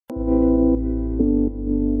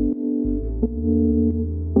Hi,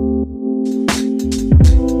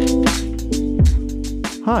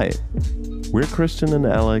 we're Christian and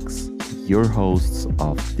Alex, your hosts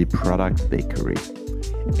of The Product Bakery.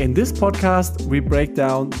 In this podcast, we break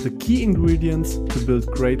down the key ingredients to build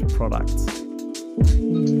great products.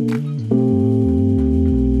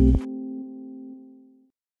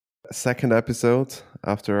 Second episode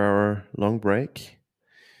after our long break.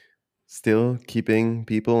 Still keeping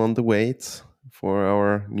people on the wait for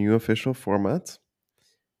our new official format.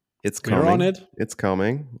 It's coming. We're on it. It's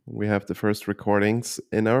coming. We have the first recordings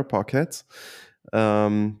in our pocket.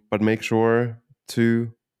 But make sure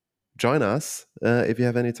to join us if you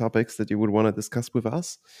have any topics that you would want to discuss with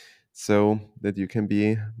us, so that you can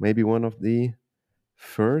be maybe one of the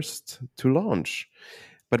first to launch.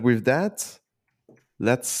 But with that,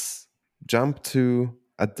 let's jump to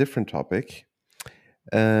a different topic.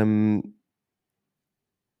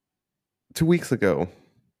 2 weeks ago,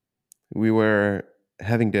 we were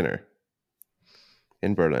having dinner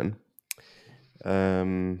in Berlin.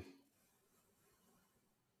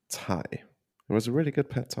 Thai. It was a really good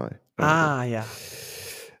pad Thai. Yeah.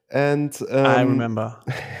 And I remember.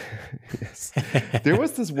 Yes. There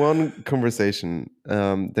was this one conversation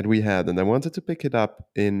that we had, and I wanted to pick it up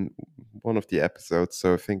in one of the episodes.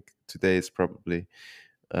 So I think today is probably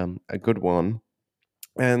a good one.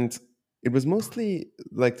 And it was mostly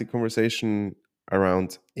like the conversation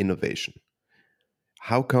around innovation.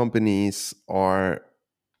 How companies are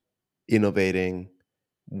innovating,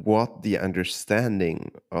 what the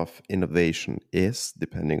understanding of innovation is,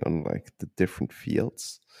 depending on like the different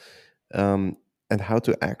fields, and how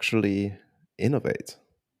to actually innovate.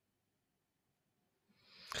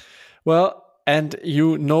 Well, and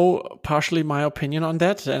you know partially my opinion on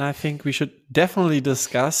that, and I think we should definitely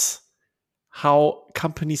discuss how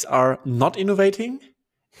companies are not innovating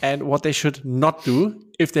and what they should not do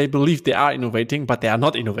if they believe they are innovating, but they are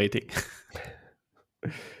not innovating.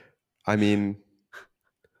 I mean,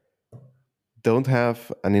 don't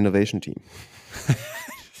have an innovation team.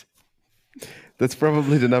 That's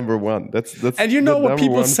probably the number one. That's and you know what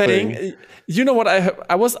people saying. Thing. You know what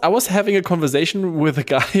I was having a conversation with a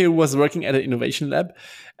guy who was working at an innovation lab,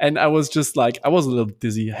 and I was just like, I was a little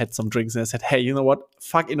dizzy, had some drinks, and I said, hey, you know what?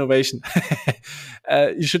 Fuck innovation.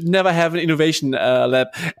 You should never have an innovation lab.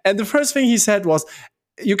 And the first thing he said was,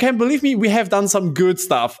 you can't believe me, we have done some good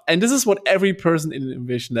stuff. And this is what every person in an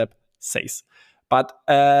innovation lab says. But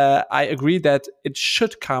I agree that it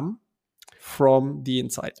should come from the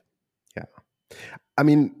inside. Yeah. I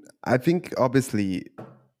mean, I think obviously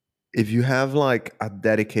if you have like a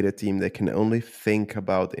dedicated team that can only think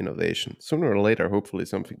about innovation, sooner or later, hopefully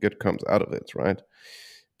something good comes out of it, right?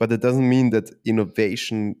 But it doesn't mean that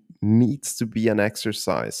innovation needs to be an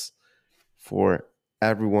exercise for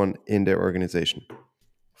everyone in their organization.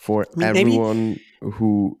 For everyone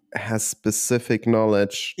who has specific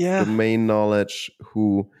knowledge, domain knowledge,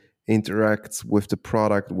 who interacts with the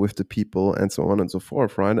product, with the people, and so on and so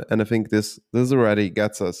forth, right? And I think this already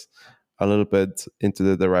gets us a little bit into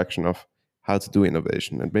the direction of how to do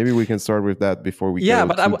innovation. And maybe we can start with that before we go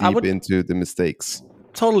too deep into the mistakes.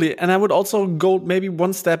 Totally. And I would also go maybe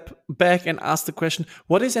one step back and ask the question,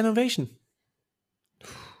 what is innovation?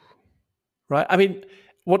 Right? I mean,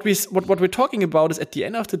 what we're talking about is, at the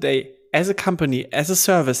end of the day, as a company, as a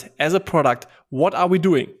service, as a product, what are we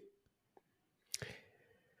doing?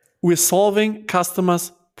 We're solving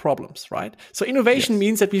customers' problems, right? So innovation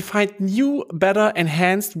means that we find new, better,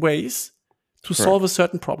 enhanced ways to solve a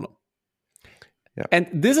certain problem. Yeah. And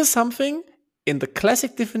this is something in the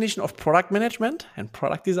classic definition of product management and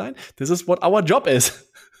product design. This is what our job is,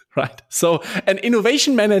 right? So an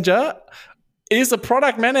innovation manager is a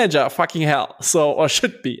product manager, fucking hell. So, or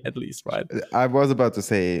should be at least, right? I was about to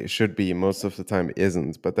say should be, most of the time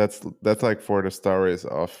isn't, but that's like for the stories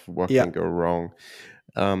of what can go wrong.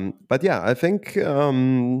 But yeah, I think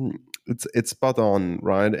it's spot on,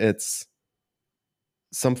 right? It's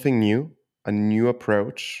something new, a new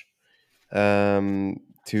approach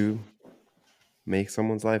to make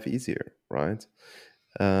someone's life easier, right?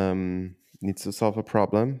 Needs to solve a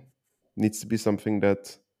problem, needs to be something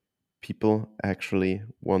that people actually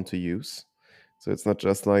want to use. So it's not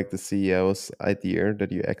just like the CEO's idea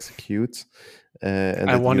that you execute and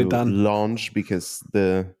that you launch because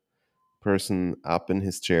the person up in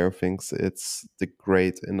his chair thinks it's the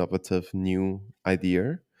great innovative new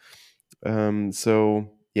idea. So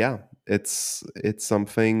yeah, it's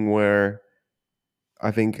something where I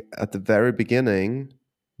think at the very beginning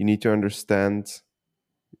you need to understand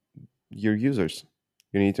your users.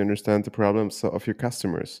 You need to understand the problems of your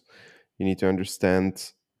customers. You need to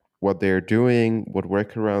understand what they're doing, what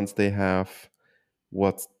workarounds they have,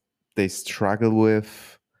 what they struggle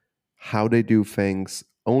with, how they do things,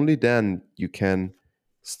 only then you can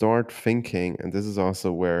start thinking. And this is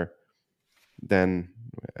also where then,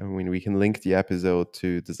 I mean, we can link the episode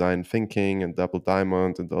to design thinking and double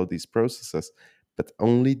diamond and all these processes, but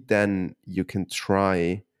only then you can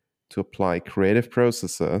try to apply creative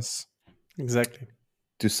processes Exactly.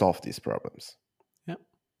 to solve these problems. Yeah.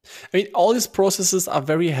 I mean, all these processes are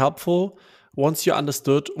very helpful once you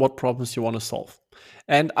understood what problems you want to solve.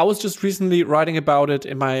 And I was just recently writing about it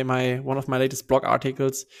in my one of my latest blog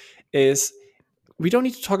articles. Is we don't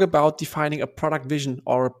need to talk about defining a product vision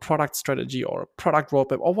or a product strategy or a product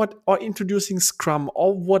roadmap or introducing Scrum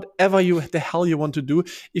or whatever the hell you want to do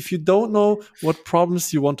if you don't know what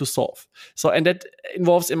problems you want to solve. So, and that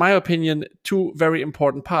involves, in my opinion, two very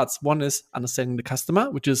important parts. One is understanding the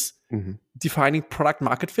customer, which is defining product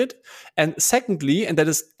market fit. And secondly, and that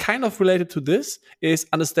is kind of related to this, is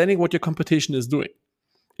understanding what your competition is doing.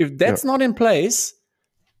 If that's not in place,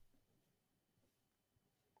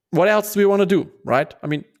 what else do we want to do, right? I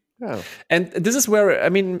mean, and this is where, I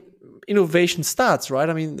mean, innovation starts, right?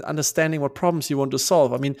 I mean, understanding what problems you want to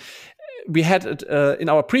solve. I mean, we had in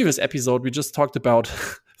our previous episode, we just talked about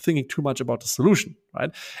thinking too much about the solution, right?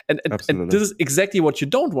 And this is exactly what you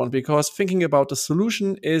don't want, because thinking about the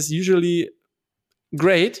solution is usually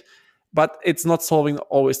great, but it's not solving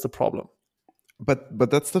always the problem. But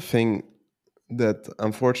that's the thing, that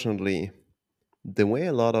unfortunately, the way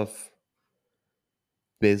a lot of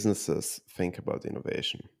businesses think about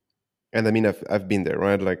innovation, and I mean, I've been there,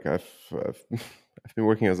 right? Like I've I've been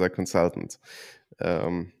working as a consultant,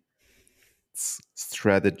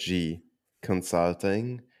 strategy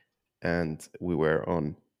consulting, and we were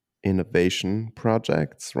on innovation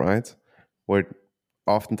projects, right? Where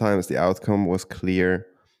oftentimes the outcome was clear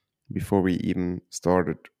before we even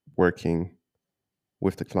started working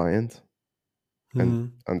with the client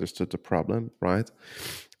and understood the problem, right?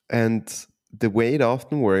 And the way it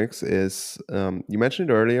often works is, you mentioned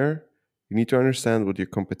it earlier, you need to understand what your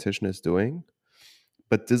competition is doing.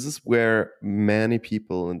 But this is where many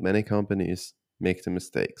people and many companies make the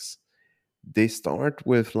mistakes. They start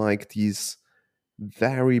with like these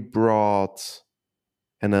very broad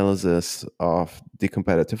analysis of the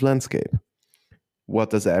competitive landscape. What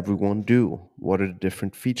does everyone do? What are the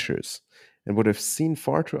different features? And what I've seen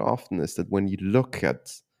far too often is that when you look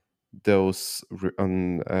at those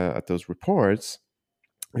reports,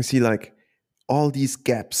 you see like all these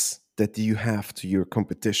gaps that you have to your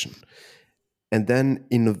competition. And then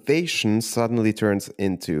innovation suddenly turns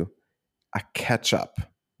into a catch-up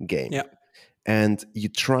game. Yeah. And you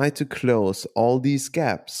try to close all these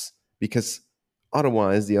gaps because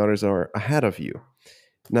otherwise the others are ahead of you.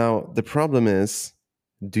 Now, the problem is,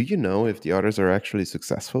 do you know if the others are actually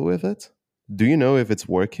successful with it? Do you know if it's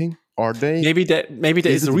working? Are they? Maybe there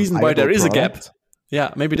is a reason why there is a gap.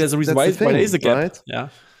 Yeah, maybe there's a reason why there is a gap. Right? Yeah.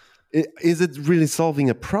 Is it really solving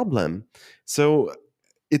a problem? So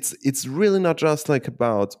it's really not just like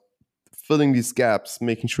about filling these gaps,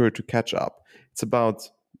 making sure to catch up. It's about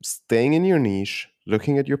staying in your niche,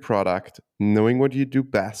 looking at your product, knowing what you do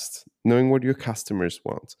best, knowing what your customers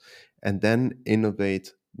want, and then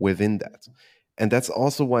innovate within that. And that's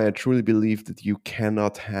also why I truly believe that you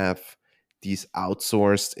cannot have these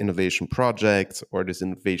outsourced innovation projects or these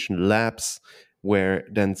innovation labs where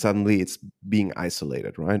then suddenly it's being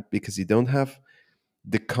isolated, right? Because you don't have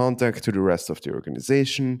the contact to the rest of the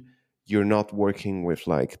organization. You're not working with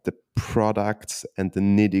like the products and the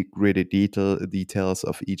nitty-gritty details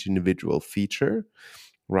of each individual feature,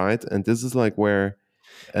 right? And this is like where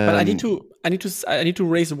but I need to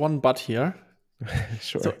raise one but here.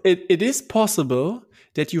 Sure. So it is possible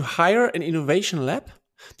that you hire an innovation lab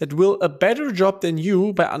that will a better job than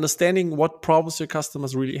you by understanding what problems your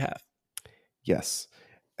customers really have. Yes.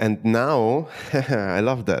 And now I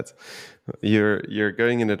love that. You're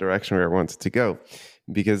going in the direction where I wanted to go,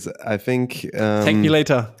 because I think thank me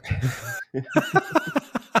later.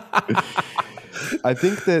 I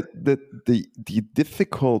think that the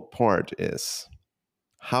difficult part is,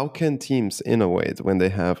 how can teams innovate when they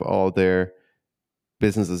have all their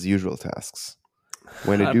business as usual tasks,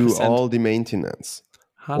 when they 100%. Do all the maintenance,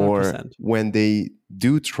 100%. Or when they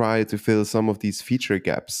do try to fill some of these feature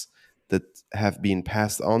gaps that have been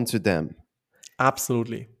passed on to them.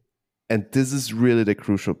 Absolutely. And this is really the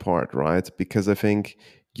crucial part, right? Because I think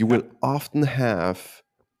you will often have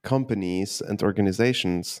companies and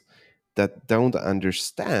organizations that don't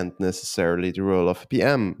understand necessarily the role of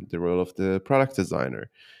PM, the role of the product designer,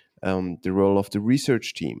 the role of the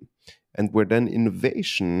research team. And where then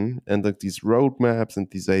innovation and like these roadmaps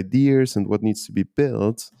and these ideas and what needs to be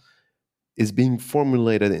built is being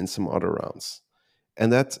formulated in some other rounds.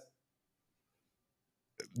 And that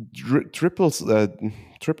triples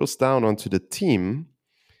down onto the team,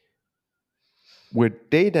 where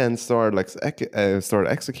they then start start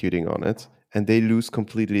executing on it, and they lose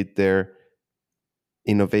completely their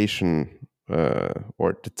innovation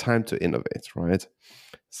or the time to innovate, right?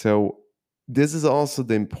 So this is also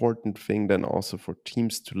the important thing then also for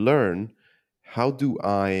teams to learn. How do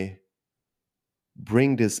I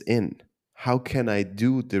bring this in? How can I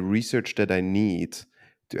do the research that I need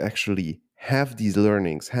to actually have these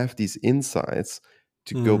learnings, have these insights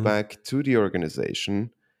to go back to the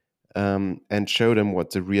organization and show them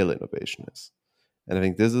what the real innovation is? And I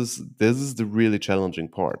think this is the really challenging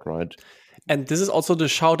part, right? And this is also the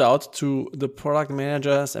shout out to the product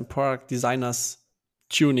managers and product designers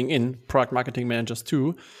tuning in, product marketing managers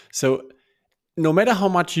too. So no matter how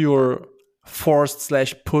much you're forced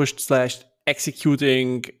slash pushed slash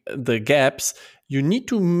executing the gaps, you need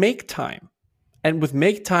to make time. And with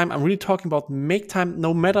make time, I'm really talking about make time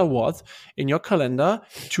no matter what in your calendar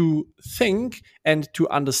to think and to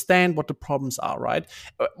understand what the problems are, right?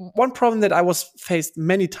 One problem that I was faced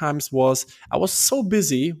many times was I was so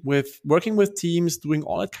busy with working with teams, doing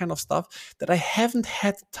all that kind of stuff that I haven't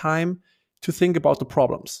had time to think about the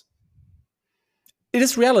problems. It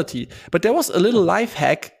is reality. But there was a little life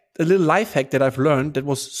hack that I've learned that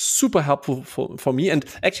was super helpful for me. And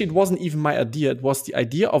actually, it wasn't even my idea. It was the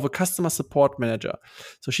idea of a customer support manager.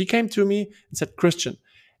 So she came to me and said, Christian,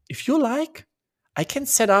 if you like, I can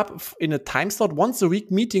set up in a time slot once a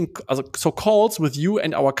week meeting, so calls with you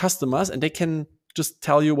and our customers, and they can just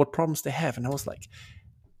tell you what problems they have. And I was like,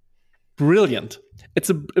 brilliant. It's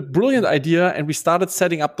a brilliant idea. And we started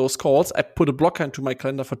setting up those calls. I put a blocker into my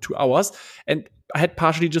calendar for 2 hours, and I had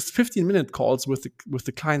partially just 15-minute calls with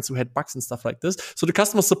the clients who had bugs and stuff like this. So the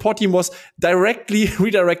customer support team was directly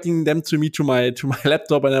redirecting them to me to my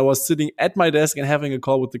laptop, and I was sitting at my desk and having a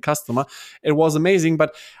call with the customer. It was amazing,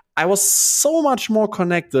 but I was so much more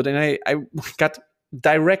connected, and I got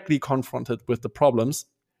directly confronted with the problems.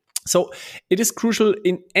 So it is crucial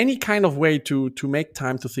in any kind of way to make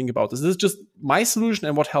time to think about this. This is just my solution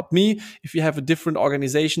and what helped me. If you have a different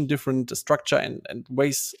organization, different structure and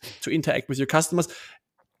ways to interact with your customers,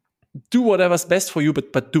 do whatever's best for you,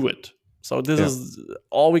 but do it. So this is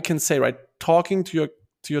all we can say, right? Talking to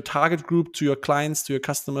your target group, to your clients, to your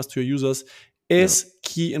customers, to your users is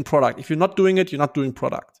key in product. If you're not doing it, you're not doing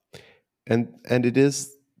product. And it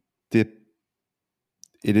is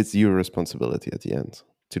your responsibility at the end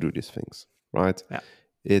to do these things, right? Yeah.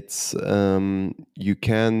 It's you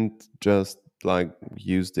can't just like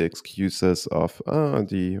use the excuses of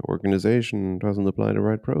the organization doesn't apply the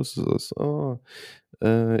right processes.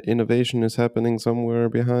 Innovation is happening somewhere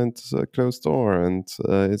behind a closed door, and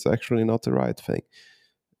it's actually not the right thing.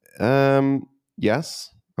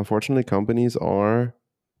 Yes, unfortunately, companies are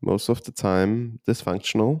most of the time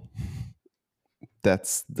dysfunctional.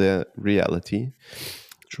 That's the reality.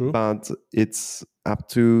 True. But it's up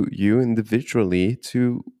to you individually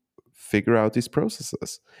to figure out these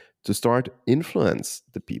processes, to start influence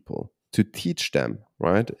the people, to teach them,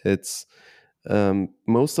 right? It's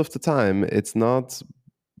most of the time, it's not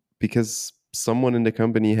because someone in the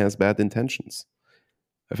company has bad intentions.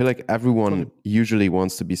 I feel like everyone usually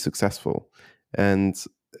wants to be successful. And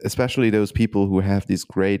especially those people who have these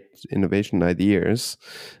great innovation ideas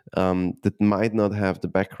that might not have the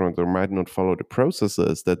background or might not follow the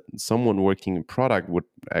processes that someone working in product would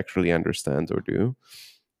actually understand or do.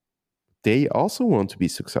 They also want to be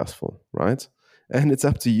successful, right? And it's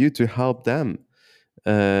up to you to help them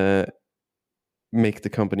make the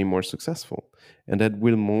company more successful. And that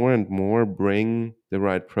will more and more bring the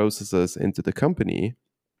right processes into the company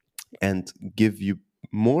and give you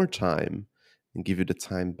more time and give you the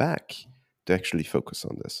time back to actually focus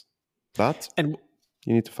on this. But you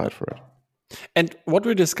need to fight for it. And what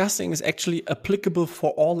we're discussing is actually applicable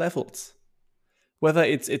for all levels, whether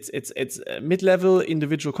it's mid-level,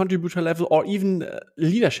 individual contributor level, or even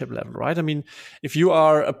leadership level, right? I mean, if you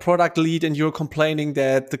are a product lead and you're complaining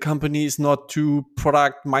that the company is not too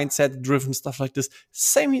product mindset driven, stuff like this,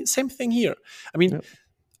 same thing here. I mean,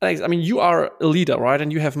 Alex, I mean, you are a leader, right?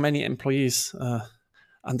 And you have many employees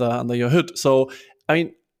under your hood. So, I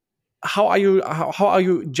mean, how are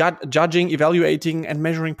you judging, evaluating, and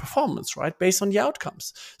measuring performance, right? Based on the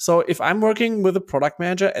outcomes. So if I'm working with a product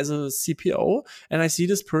manager as a CPO and I see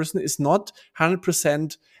this person is not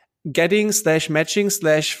 100% getting / matching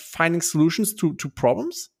 / finding solutions to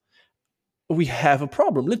problems, we have a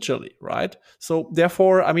problem, literally, right? So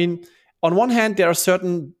therefore, I mean, on one hand, there are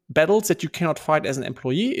certain battles that you cannot fight as an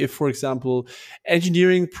employee. If, for example,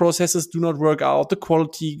 engineering processes do not work out, the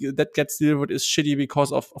quality that gets delivered is shitty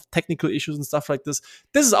because of technical issues and stuff like this.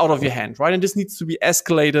 This is out of your hand, right? And this needs to be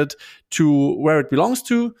escalated to where it belongs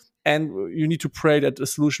to. And you need to pray that a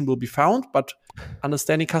solution will be found. But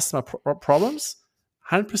understanding customer problems,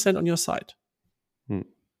 100% on your side.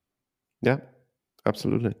 Yeah,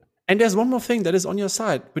 absolutely. And there's one more thing that is on your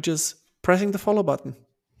side, which is pressing the follow button.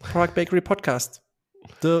 Product Bakery Podcast,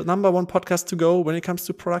 the number one podcast to go when it comes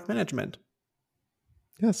to product management.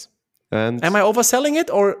 Yes. And am I overselling it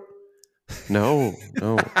or? No.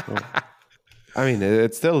 I mean,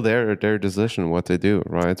 it's still their decision what they do,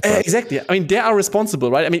 right? Exactly. I mean, they are responsible,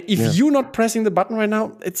 right? I mean, if you're not pressing the button right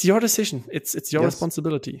now, it's your decision. It's your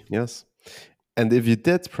responsibility. Yes. And if you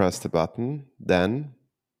did press the button, then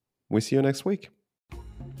we see you next week.